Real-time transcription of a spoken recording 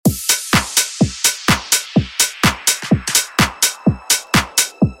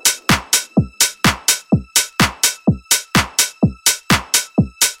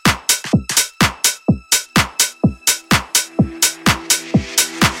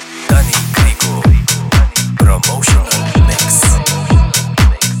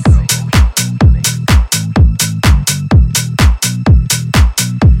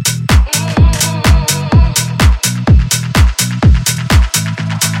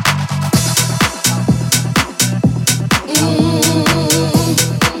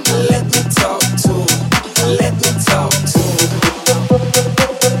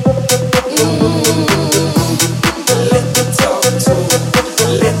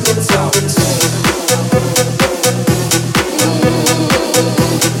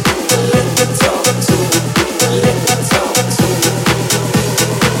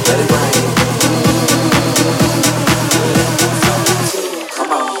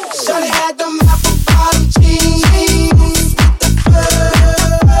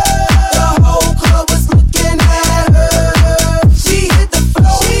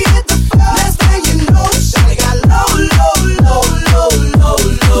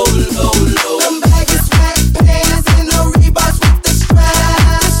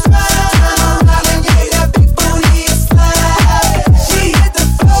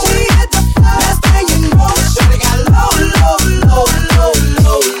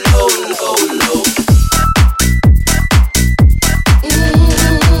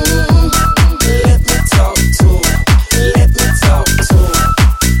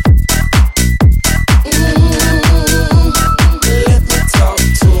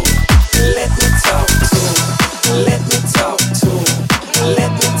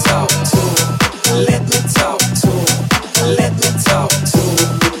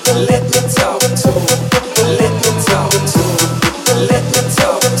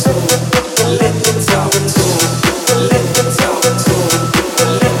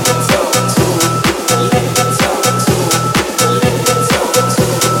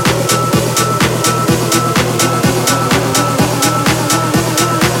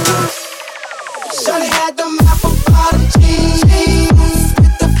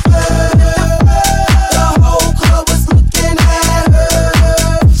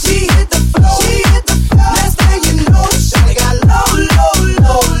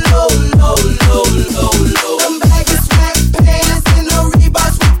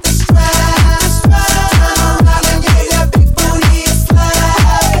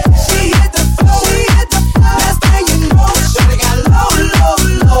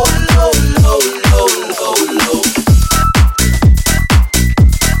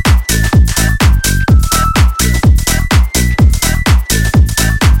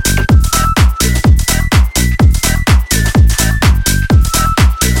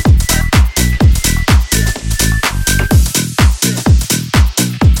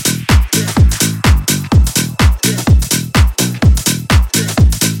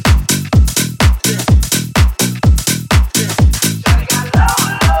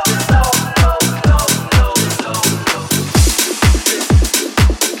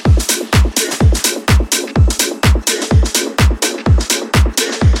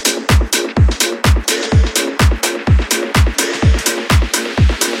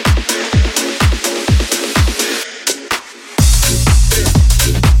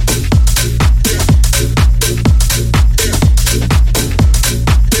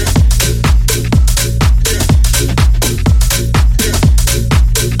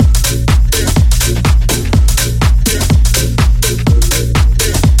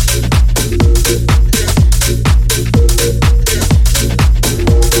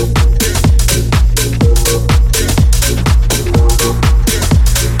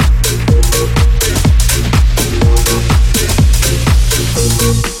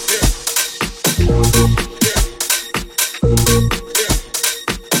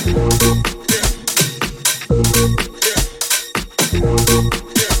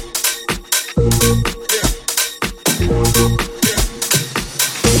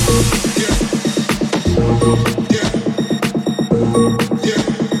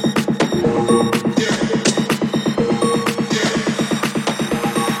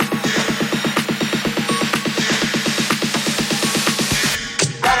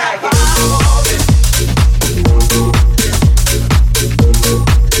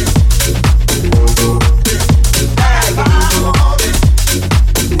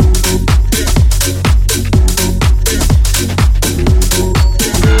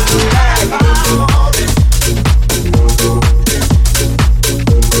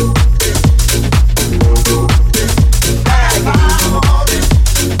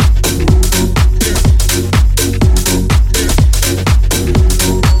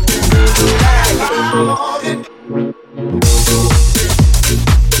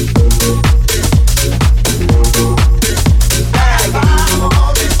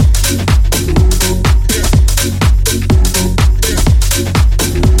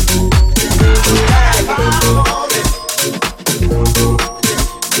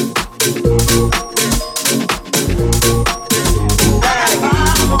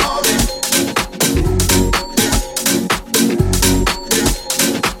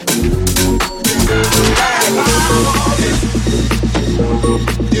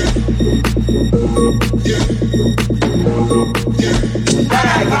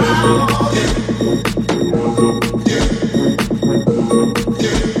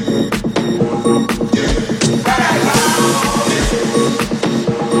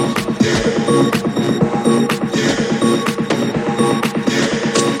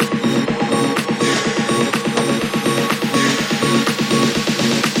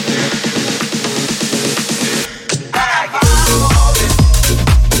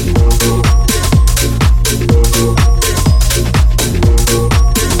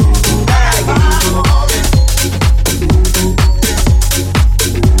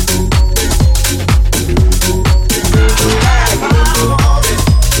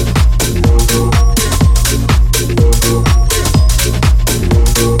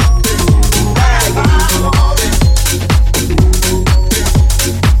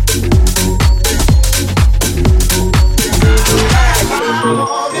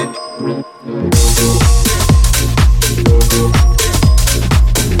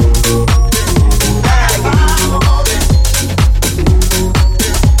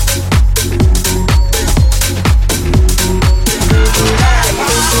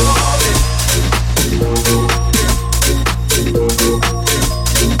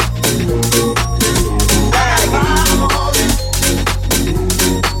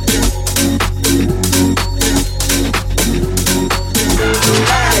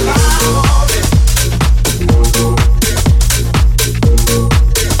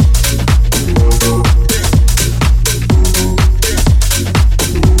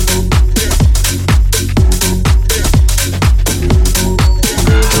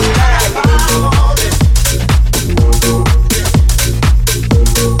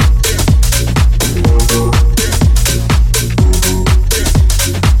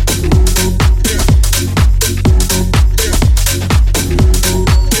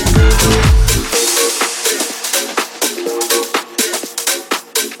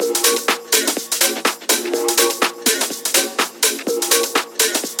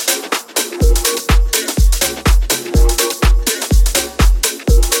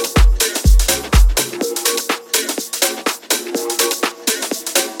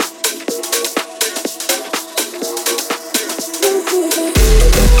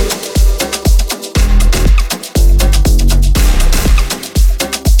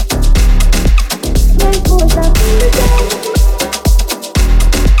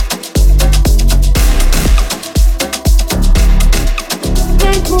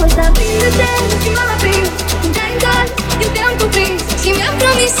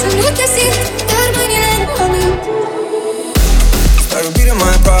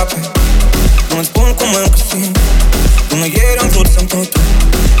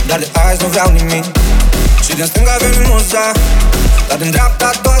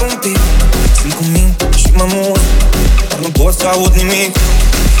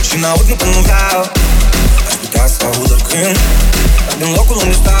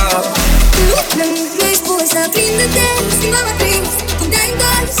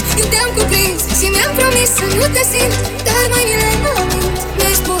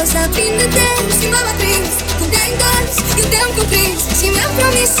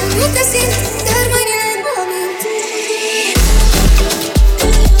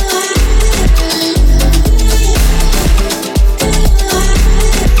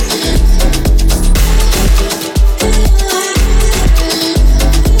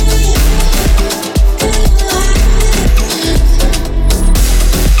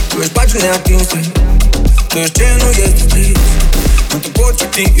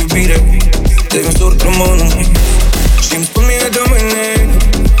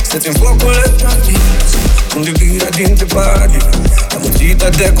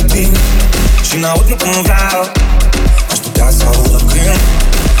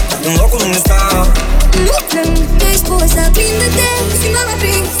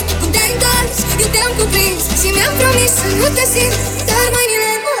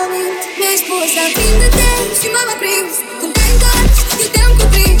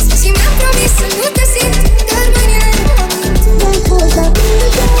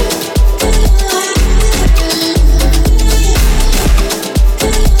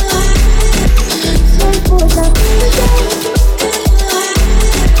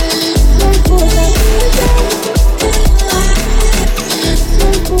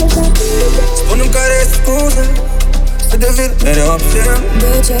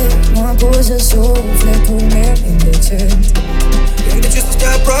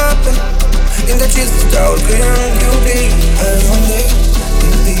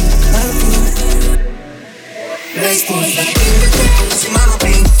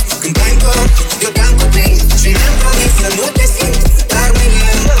Eu te-am cuprins și mi-am promis să nu te simt, dar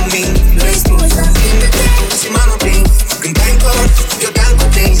mâine mă mint.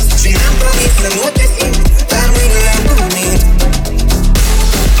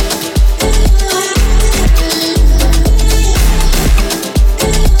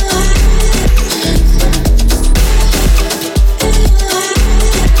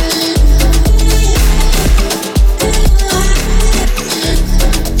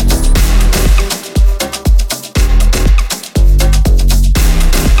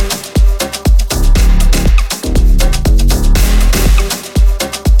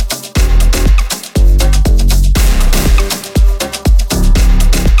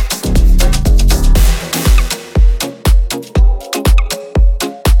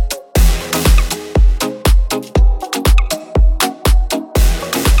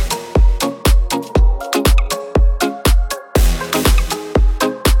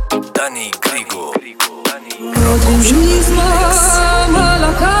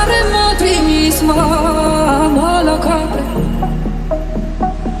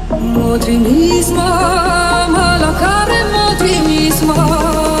 trimis mama la care m-a trimis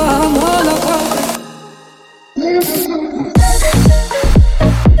mama la care.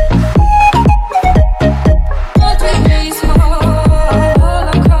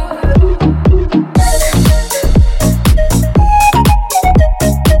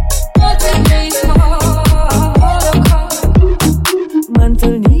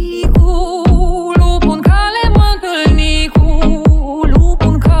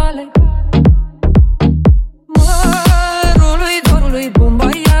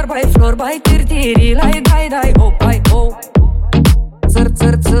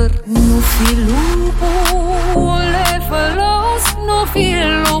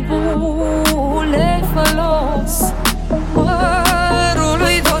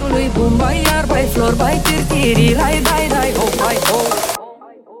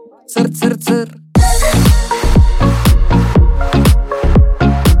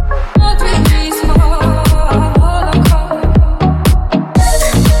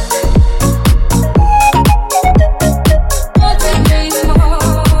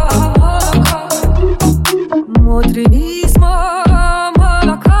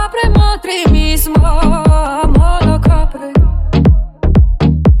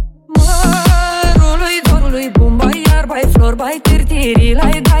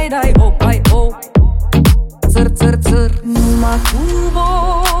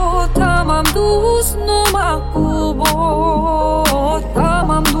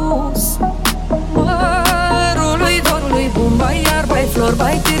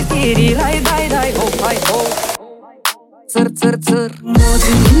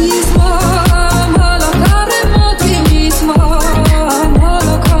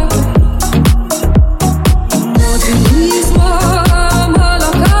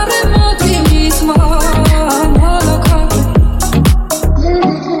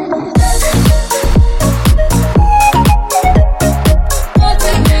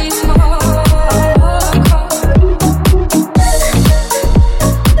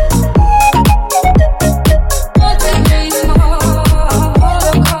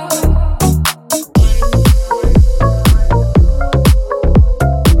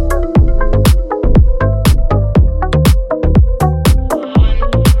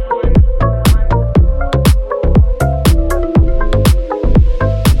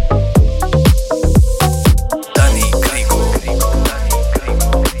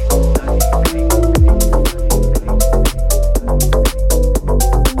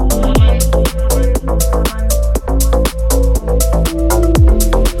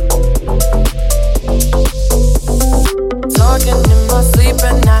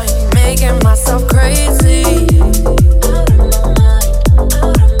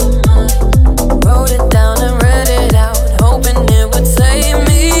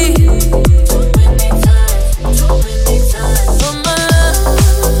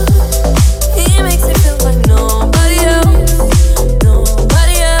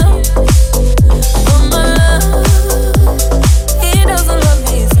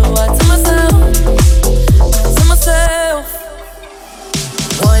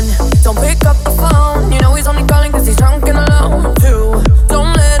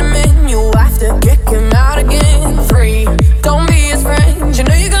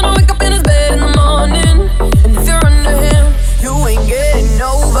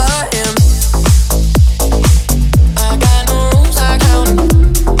 I got no rules, I count them.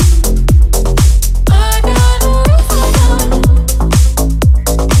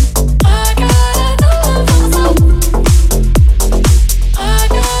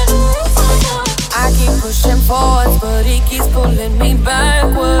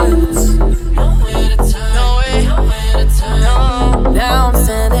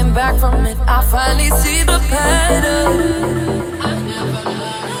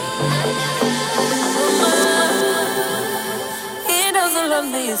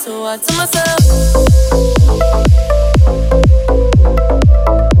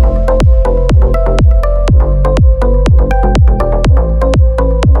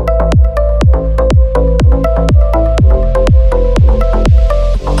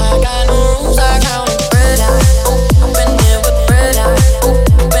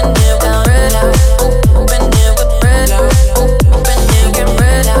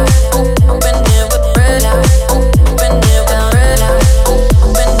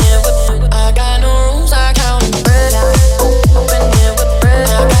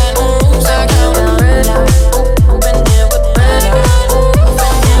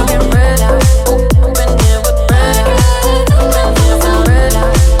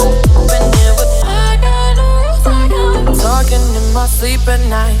 sleep at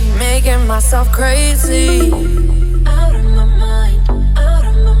night, making myself crazy. Out of my mind, out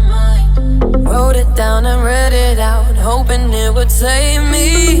of my mind. Wrote it down and read it out, hoping it would save me.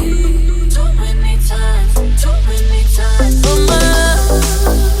 Too many times, too many times. But my love,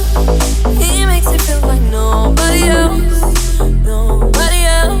 he makes it feel like nobody else, nobody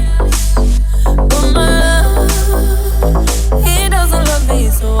else. But my love, he doesn't love me,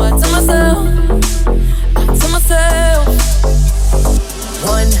 so I tell myself,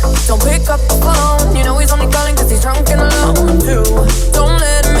 one, don't pick up the phone. You know he's only calling cause he's drunk and alone. Two, don't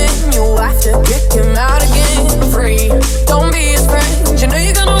let him in. You have to kick him out again. Three, don't be his friend. You know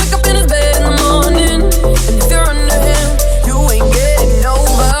you're gonna wake up in his bed in the morning. And if you're under him, you ain't getting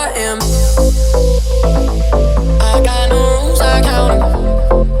over him. I got no rules, I count him.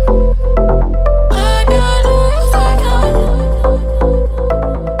 I got no rules, I count him.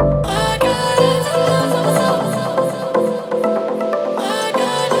 I got it to love myself.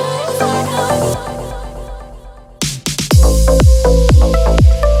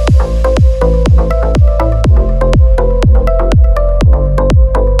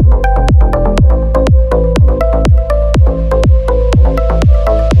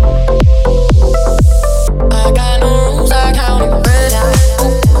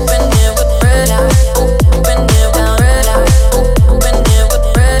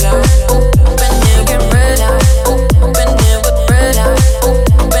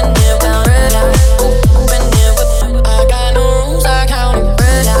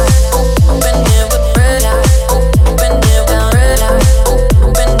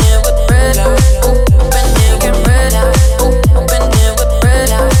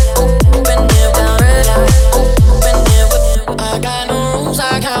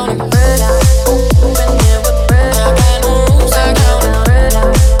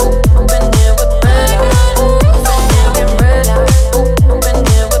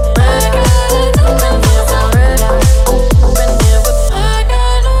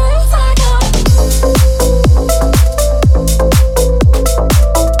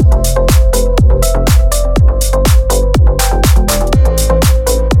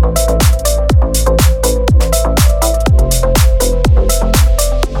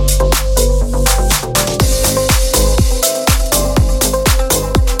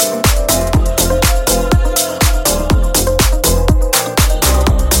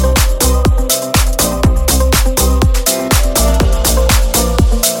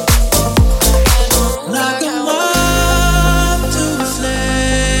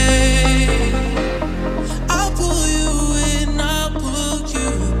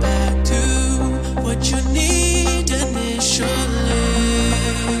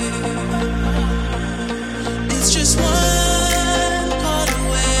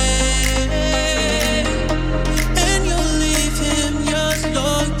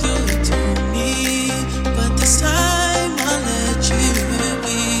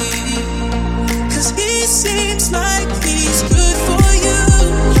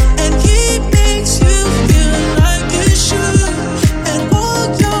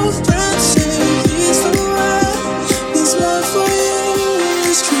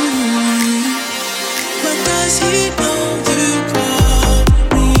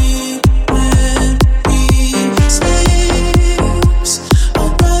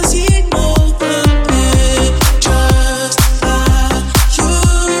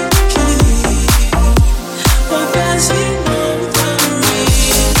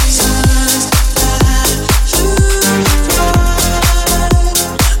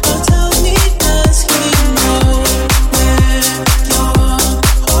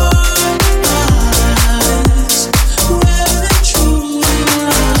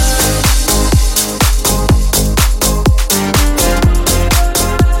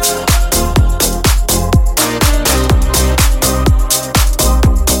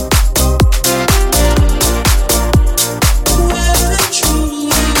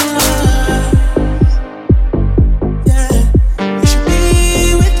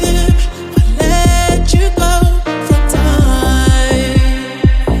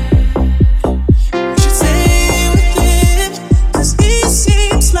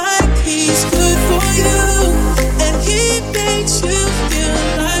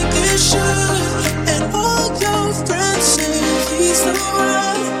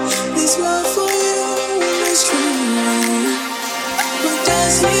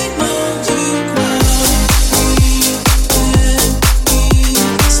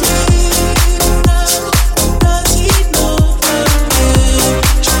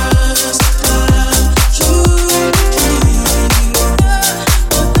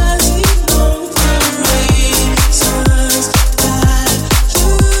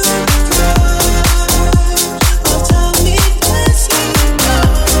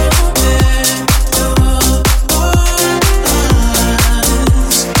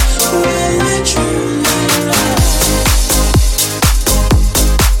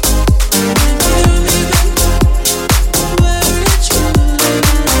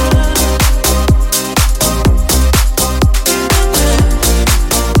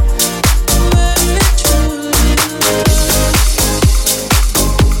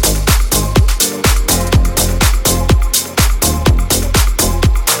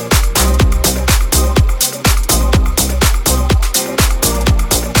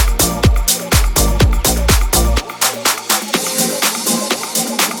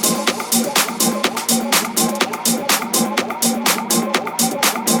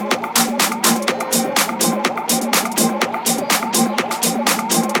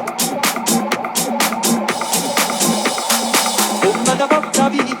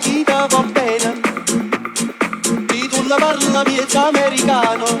 miezza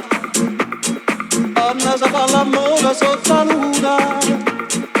americano. Donna sa fa l'amore sotto la luna,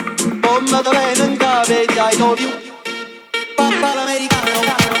 come te viene in capo e I love you. Papà l'americano.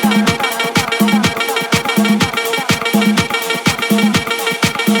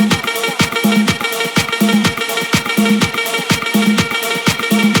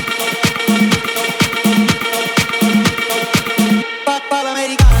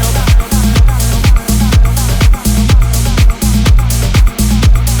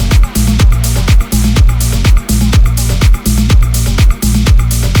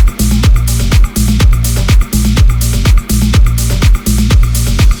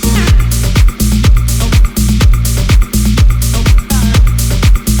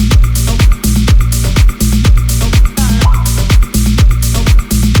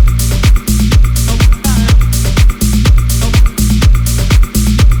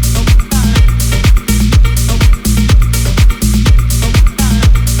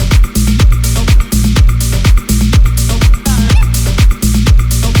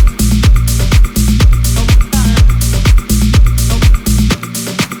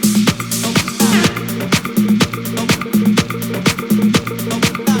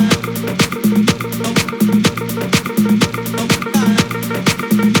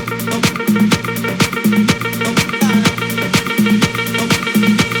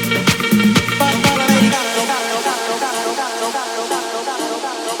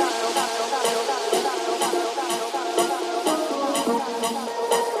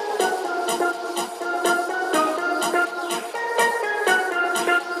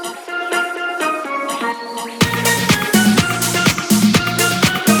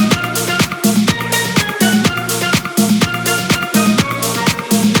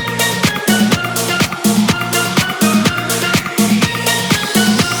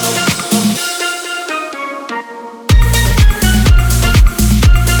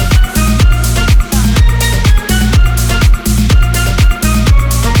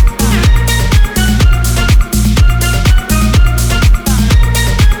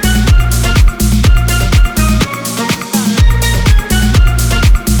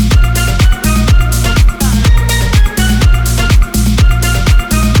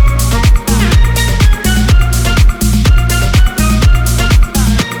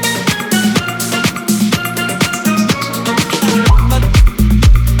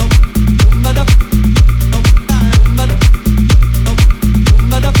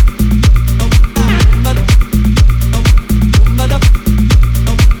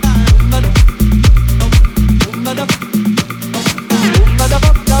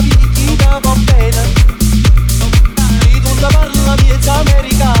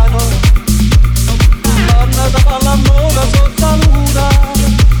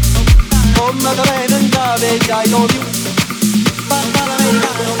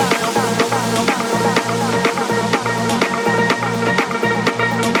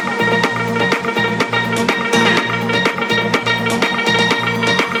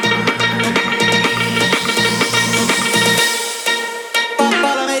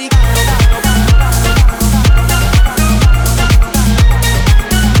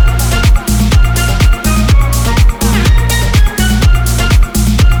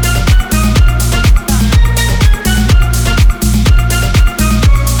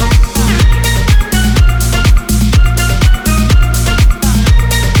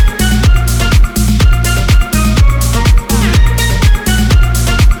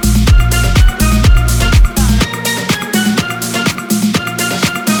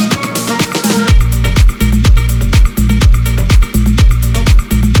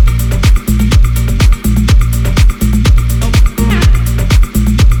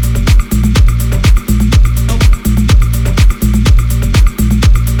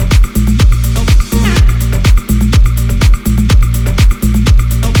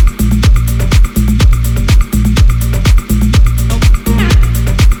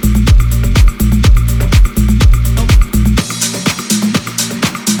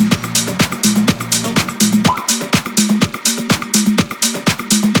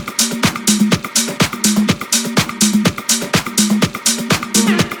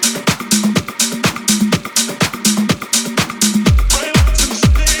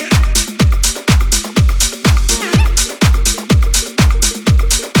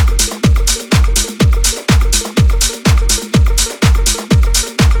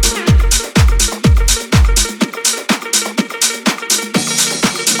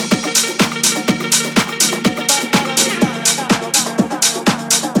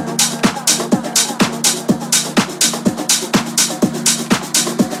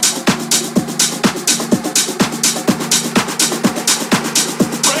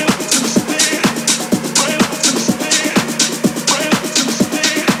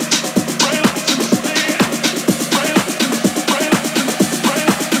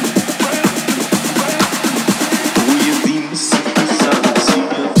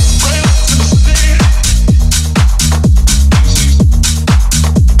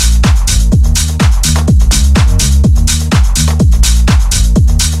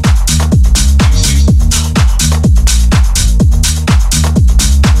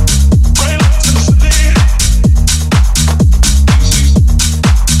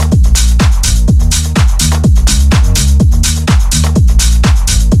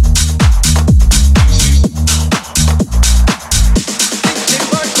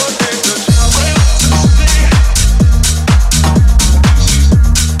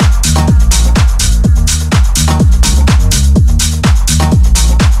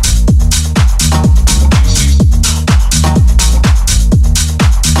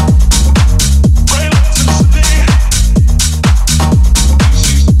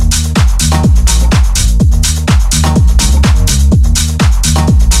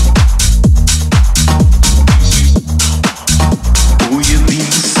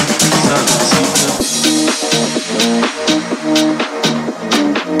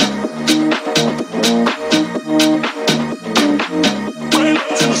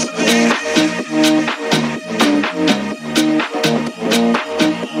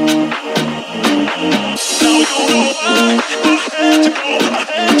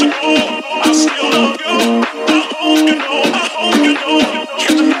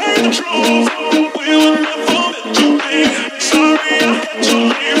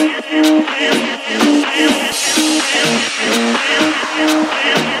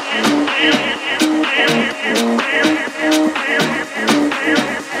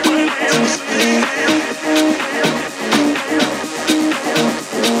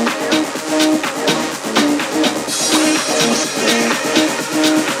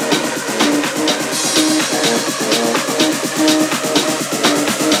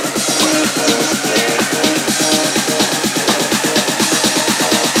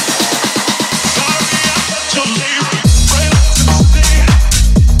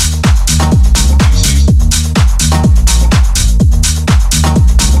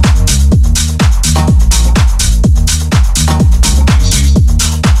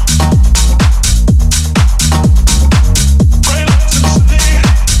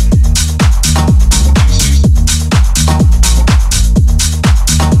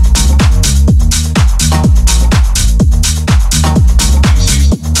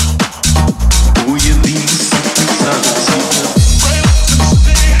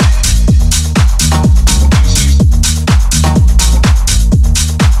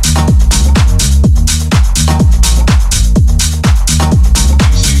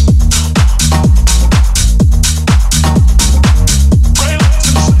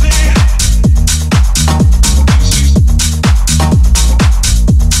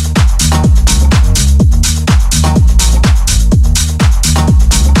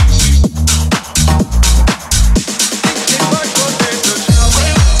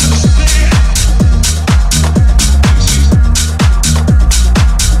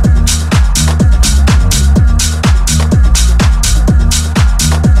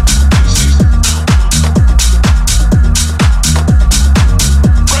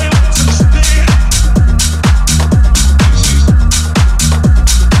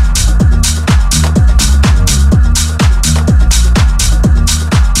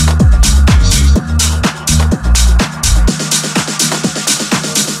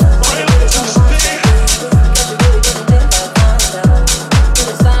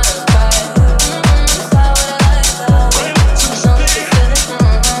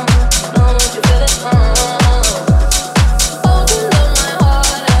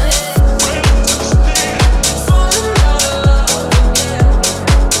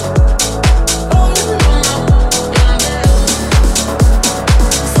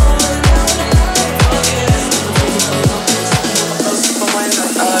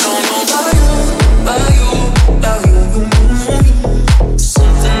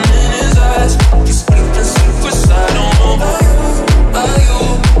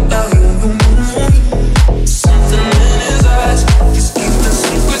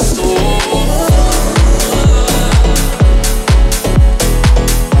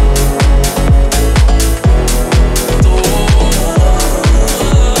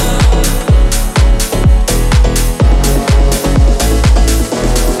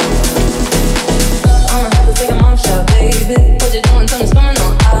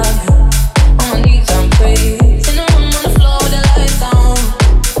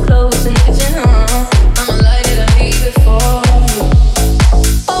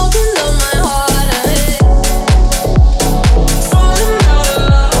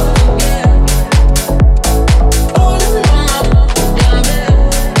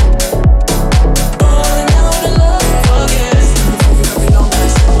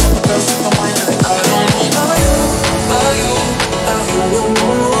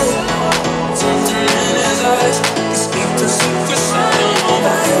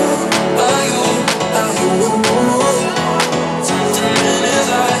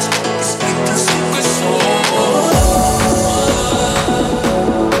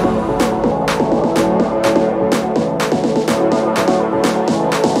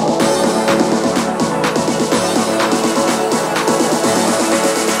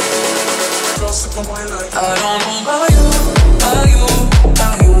 I don't know about you, about you,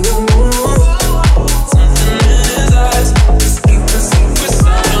 about you. Something in his eyes, just keep the secrets. I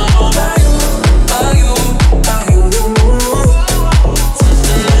don't know about you, about you, about you.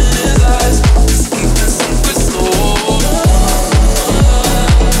 Something in his eyes, just keep the secrets.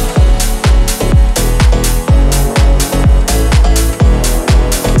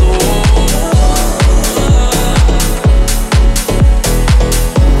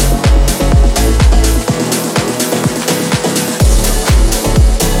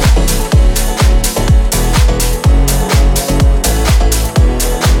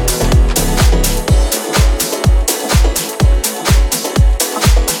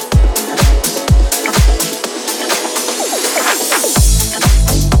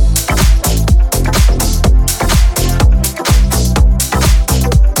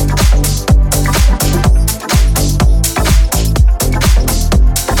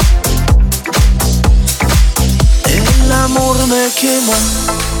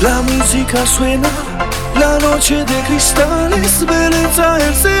 La música suena, la noche de cristales, belleza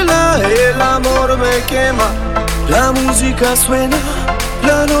el cela, el amor me quema. La música suena,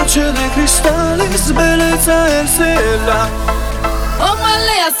 la noche de cristales, belleza el cela. Uma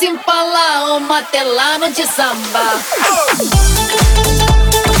leia sem falar, uma telana de samba.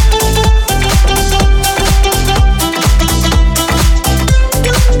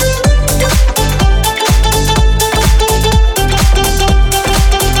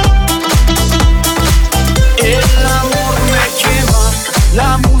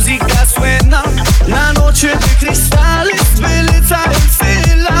 La música suena, la noche de cristales, belleza el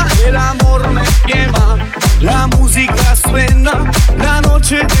cela, el amor me quema. La música suena, la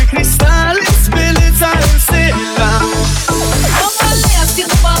noche de cristales, belleza el cela. Uma leia sem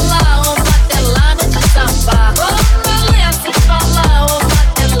falar, uma telana de samba. Uma leia sem falar, uma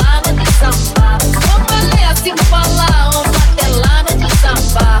telana de samba. Uma leia sem falar, uma telana de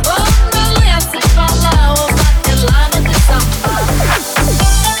samba. Uma leia sem falar, uma telana de samba.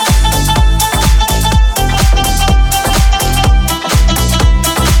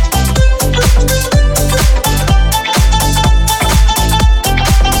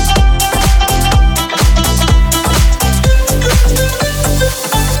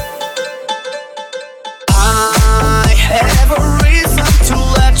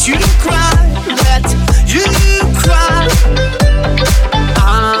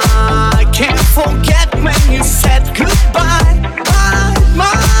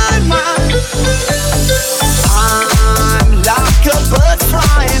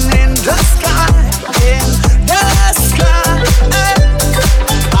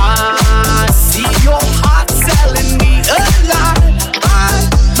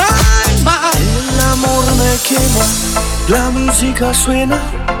 La música suena,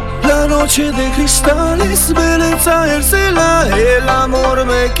 la noche de cristales, belleza el cela, el amor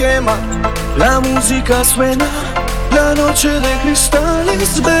me quema. La música suena, la noche de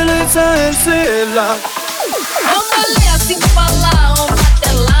cristales, belleza el cela. Uma leia sem falar, uma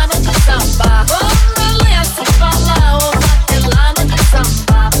telana de samba. Uma leia sem falar, uma telana de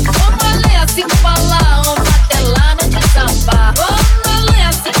samba. Uma leia sem falar, uma telana de samba. Uma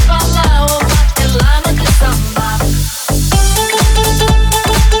leia sem falar, uma telana de samba.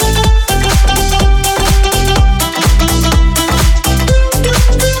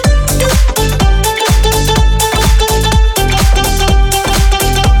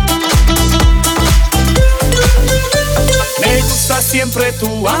 Siempre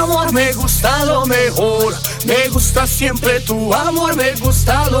tu amor, me gusta lo mejor. Me gusta siempre tu amor, me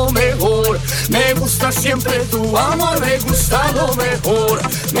gusta lo mejor. Me gusta siempre tu amor, me gusta lo mejor.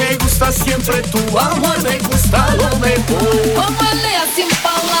 Me gusta siempre tu amor, me gusta lo mejor. Uma leia sem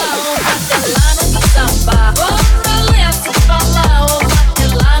falar, uma telana de samba. Uma leia sem falar, uma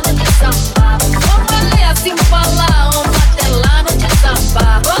telana de samba. Uma leia sem falar, uma telana de samba.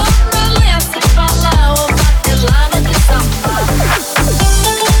 Uma leia sem falar, uma telana de samba.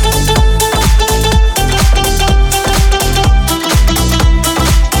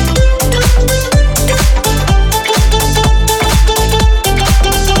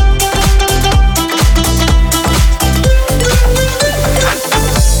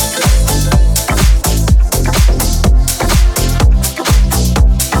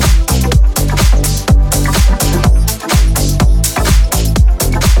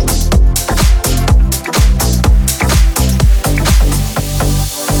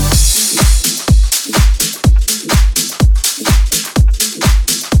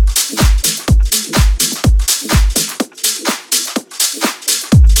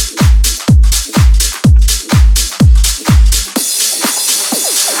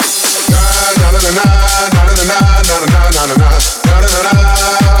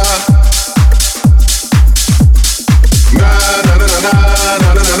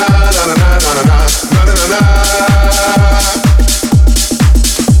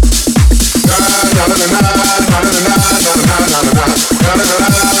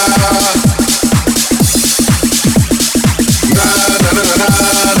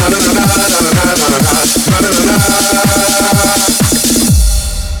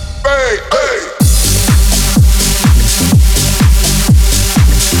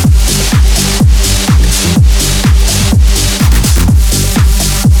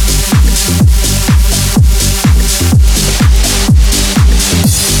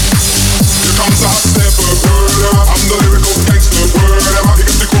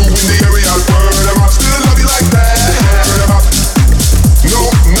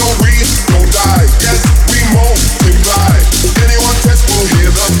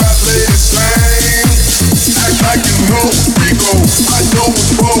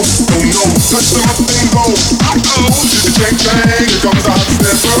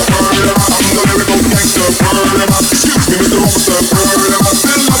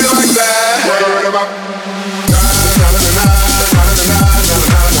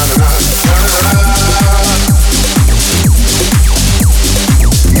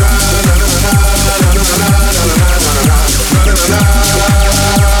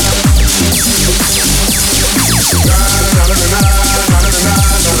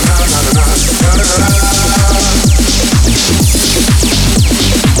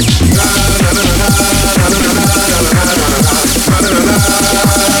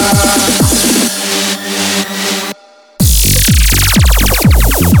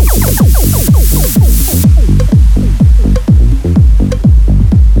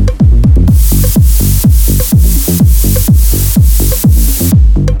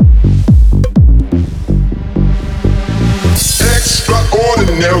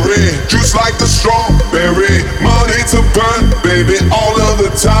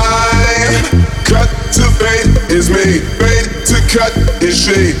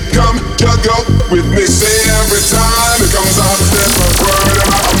 energy. Come, you go with me. Say every time it comes out, step up. Word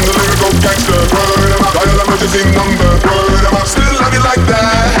am I? I'm the lyrical gangster. Word am I? Dial emergency number. Word am I? Still love you like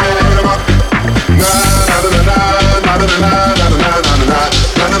that. Word am I? Na na na na na na na na na na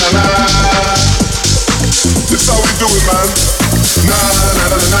na na na na. This how we do it, man. Na na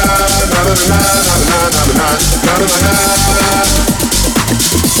na na na na na na na na na na.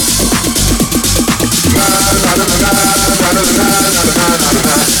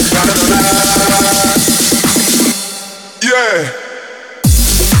 Yeah.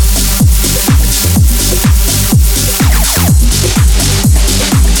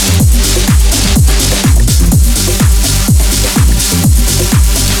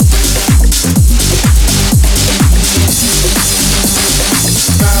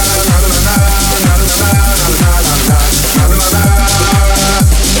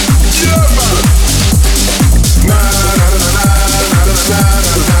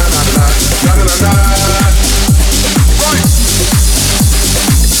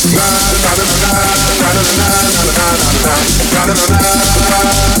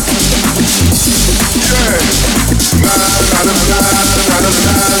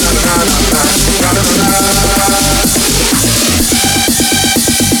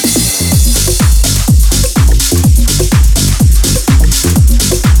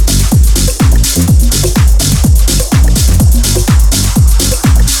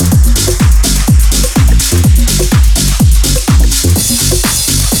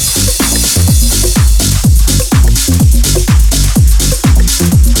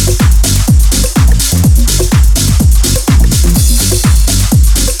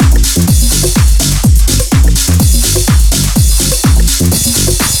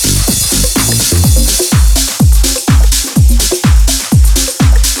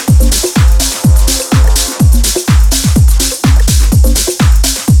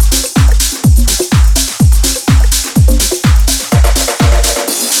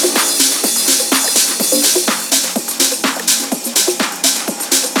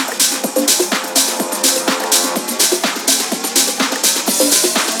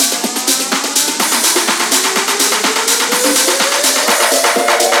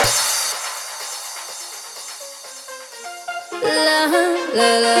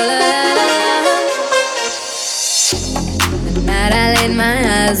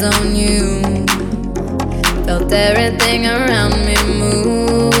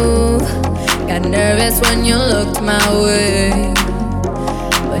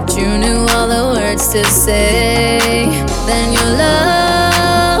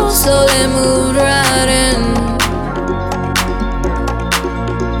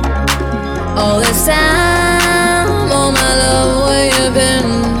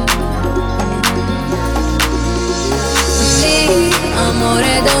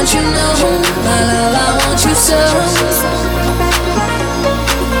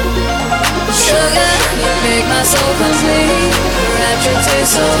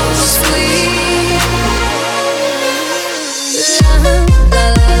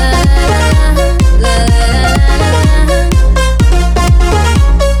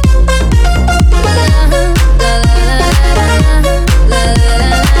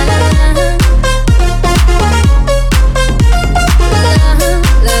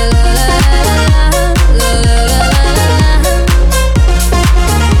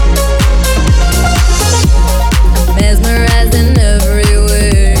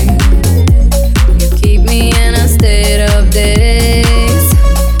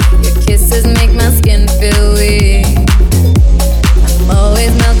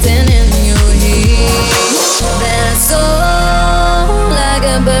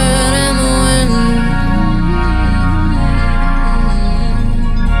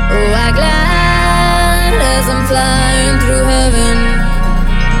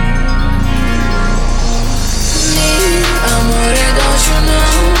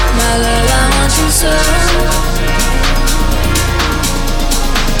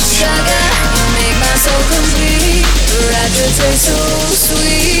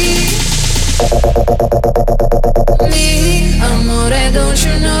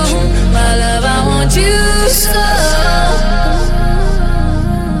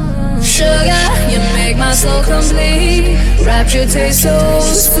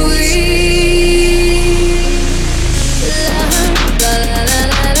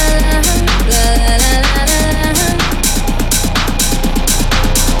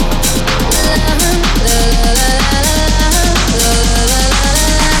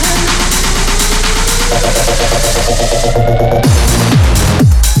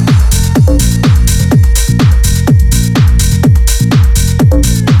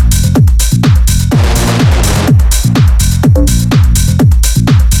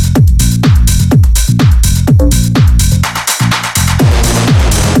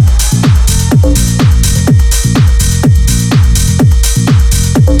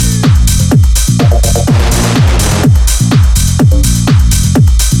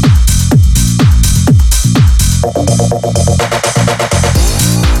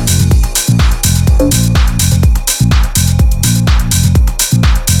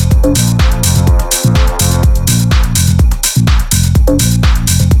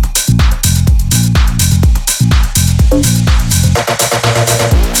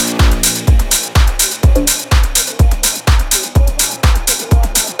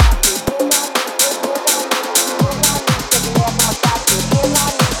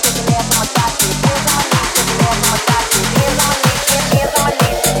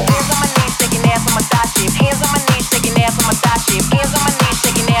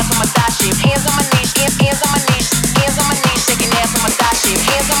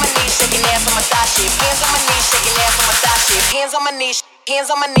 my knees, hands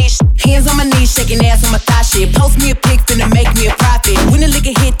on my knees. Hands on my knees, shaking ass on my thigh shit. Post me a pic, finna make me a profit. When the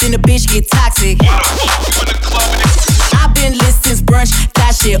liquor hit, then the bitch get toxic. I've been lit since brunch,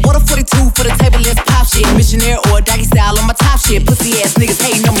 that shit. Order 42 for the table, let's pop shit. Missionary or doggy style on my top shit. Pussy ass niggas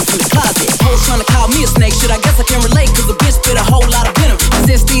hating on me from the closet. Hoes tryna call me a snake, shit, I guess I can relate. Cause a bitch spit a whole lot of venom.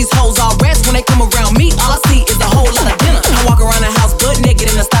 Since these hoes all rats, when they come around me, all I see is a whole lot of dinner. I walk around the house butt naked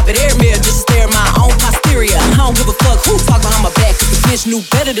and I stop at air mirror just to stare at my own posterior. I don't give a fuck who talk behind my back, cause the bitch knew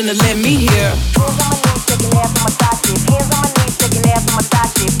better than to let me hear. Hands on my knees, shaking ass on my thigh shit. Hands on my knees, shaking ass on my thigh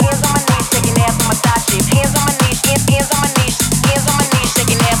shit. Hands on my knees, shaking ass on my thigh shit. Hands on my knees, hands on my knees, hands on my knees,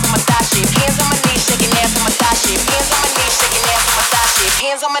 shaking ass on my thigh shit. Hands on my knees, shaking ass on my thigh shit. Hands on my knees, shaking ass on my thigh shit.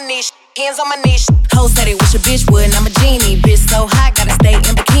 Hands on my knees, hands on my knees. Hoes said they wish a bitch would, and I'm a genie. Bitch so hot, gotta stay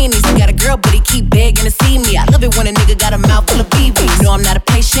in bikinis. He got a girl, but he keep begging to see me. I love it when a nigga got a mouth full of BBs. No, I'm not a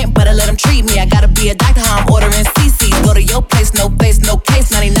patient, but I let him treat me. I gotta be a doctor, how I'm ordering CCs. Go to your place, no face, no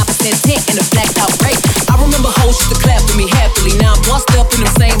case. 99% tint in a blacked out race. I remember hoes used to clap for me happily. Now I'm bossed up and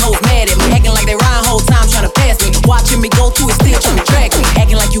them same hoes mad at me. Acting like they rhyme whole time trying to pass me. Watching me go through it, still trying to drag me.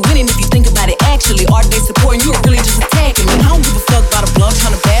 Acting like you winning if you think about it actually. Are they supporting you or really just attacking me? I don't give a fuck about a blog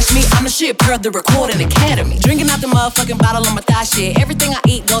trying to bash me. I'm the shit per the recording academy. Drinking out the motherfucking bottle on my thigh shit. Everything I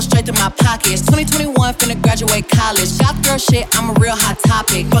eat goes straight to my pockets. 2021 finna graduate college. Shop girl shit, I'm a real hot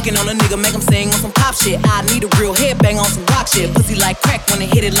topic. Fucking on a nigga, make him sing on some pop shit. I need a real headbang on some rock shit. Pussy like crack when it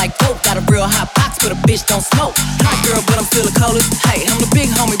hit it like dope. Got a real hot box, but a bitch don't smoke. Hot girl, but I'm still the coldest. Hey, I'm the big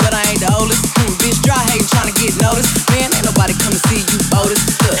homie, but I ain't the oldest. Bitch dry hating, tryna get noticed. Man, ain't nobody come to see you, Otis.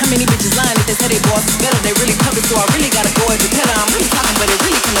 Look, how many bitches lying if they say they boss is better? They really coming, so I really gotta go every tell her I'm really talking, but it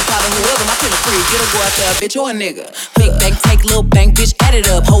really come to father whoever. My feeling free, get a boy out there, bitch or a nigga. Big bank, take little bank, bitch, add it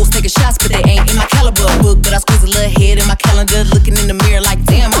up. Hoes taking shots, but they ain't in my caliber book. But I squeeze a little head in my calendar, looking in the mirror like,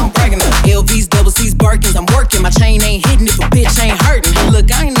 damn, I'm bragging up. LVs, double C's, Birkins, I'm working. My chain ain't hitting if a bitch ain't hurting.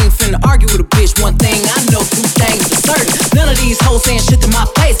 Look, I ain't even finna argue with a bitch. One thing I know, two things for certain. None of these hoes saying shit to my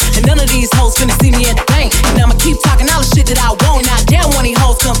face, and none of these hoes finna see me at the bank. And I'ma keep talking all the shit that I want. Now damn one of these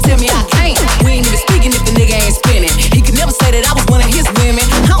hoes come tell me I can't. We ain't even speaking if the nigga ain't spinning. He could never say that I was one of his women.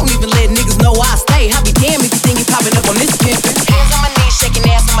 I don't even let niggas know I stay. I be damn if you think he popping up on this pimpin'. Hands on my knees, shaking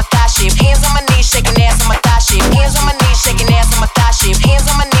ass on my thigh shit. Hands on my knees, shaking ass on my thigh shit. Hands on my knees, shaking ass on my thigh shit. Hands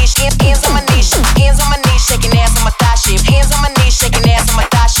on my knees, hands on my knees, hands on my knees, shaking ass on my thigh shit. Hands on my knees, shaking ass on my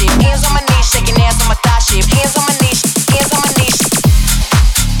thigh shit. Hands on my knees, shaking ass on my thigh shit. Hands on my knees, hands on my knees.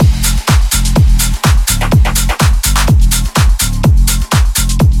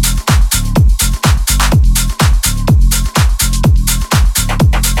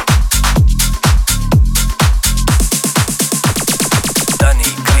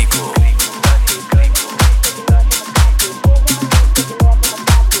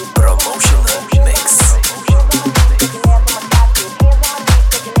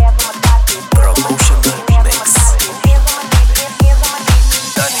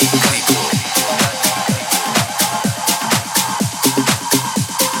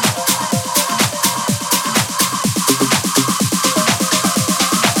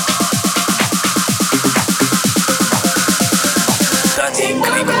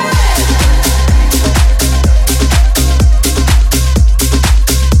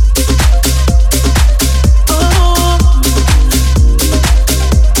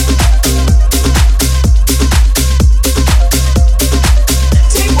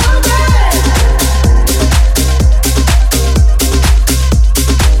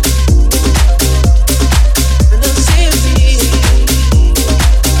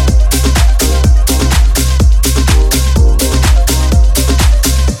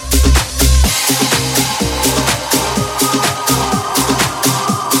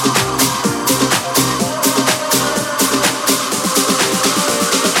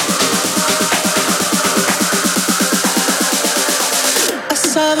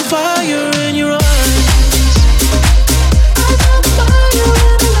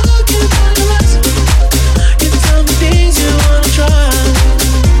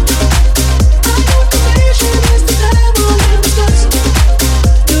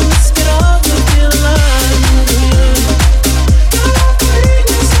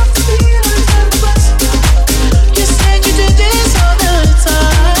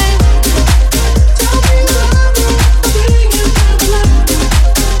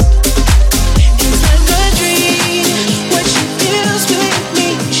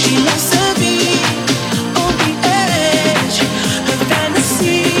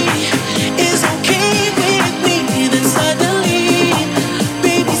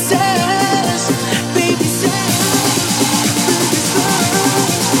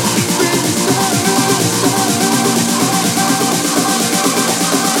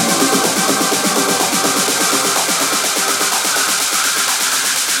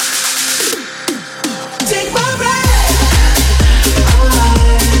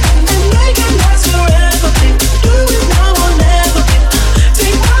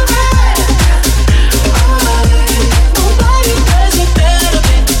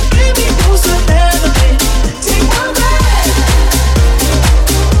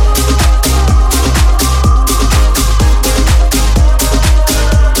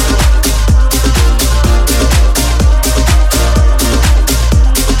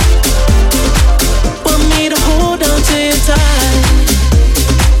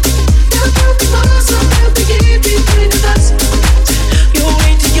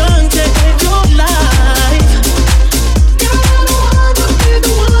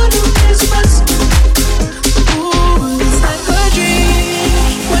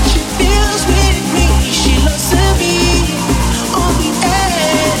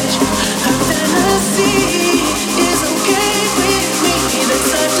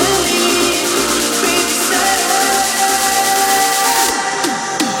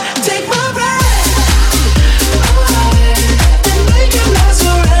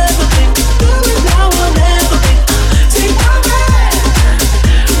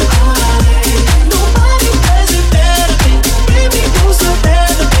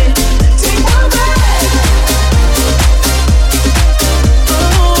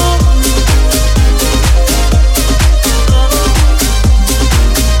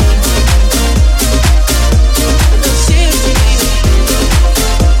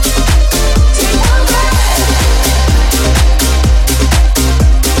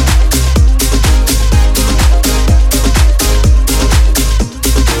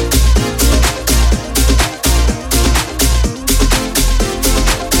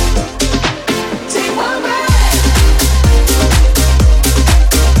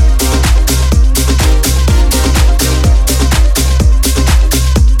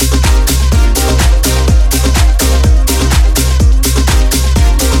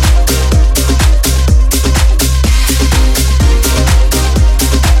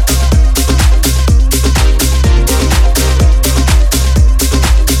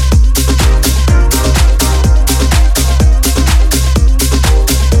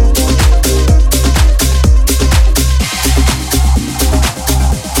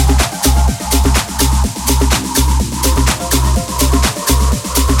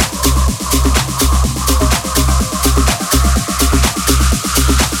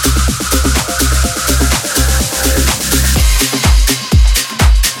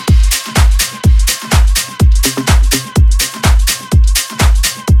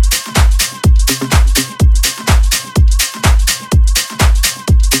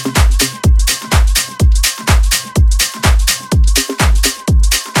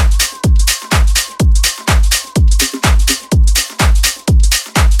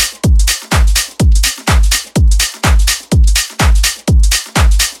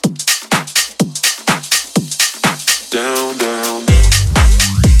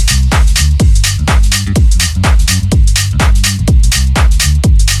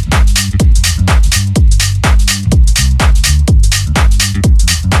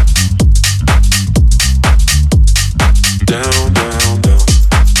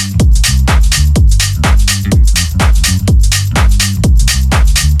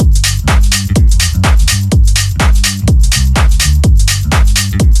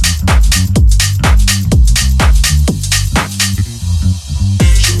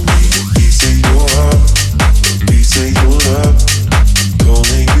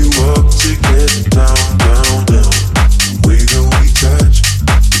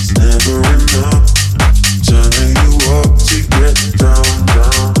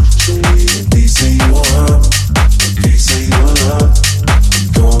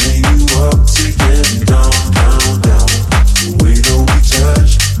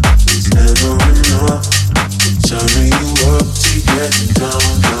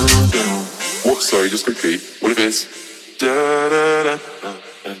 repeat. What if it's da da da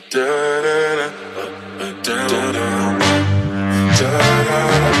da da da da da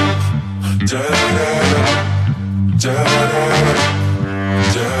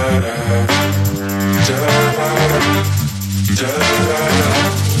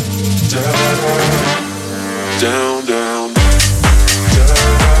down, down.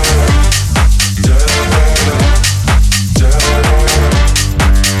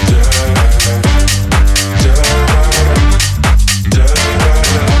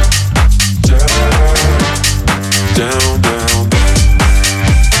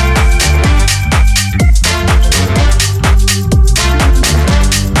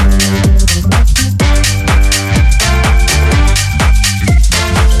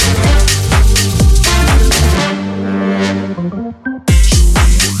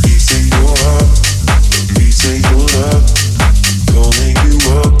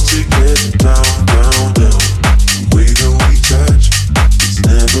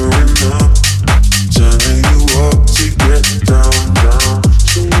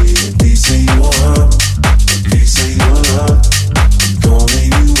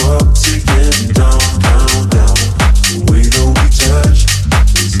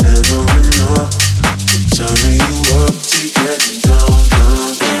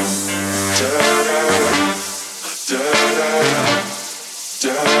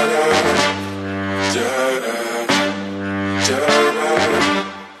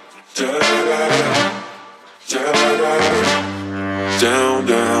 Down,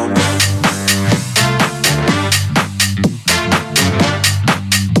 down.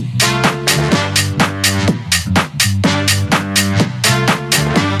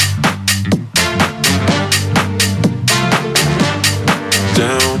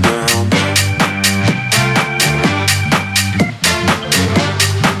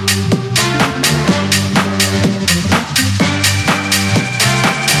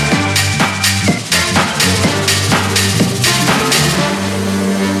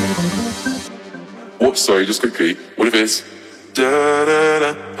 Whoops, sorry, just repeat. What if it's da da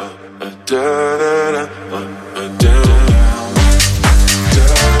da da da da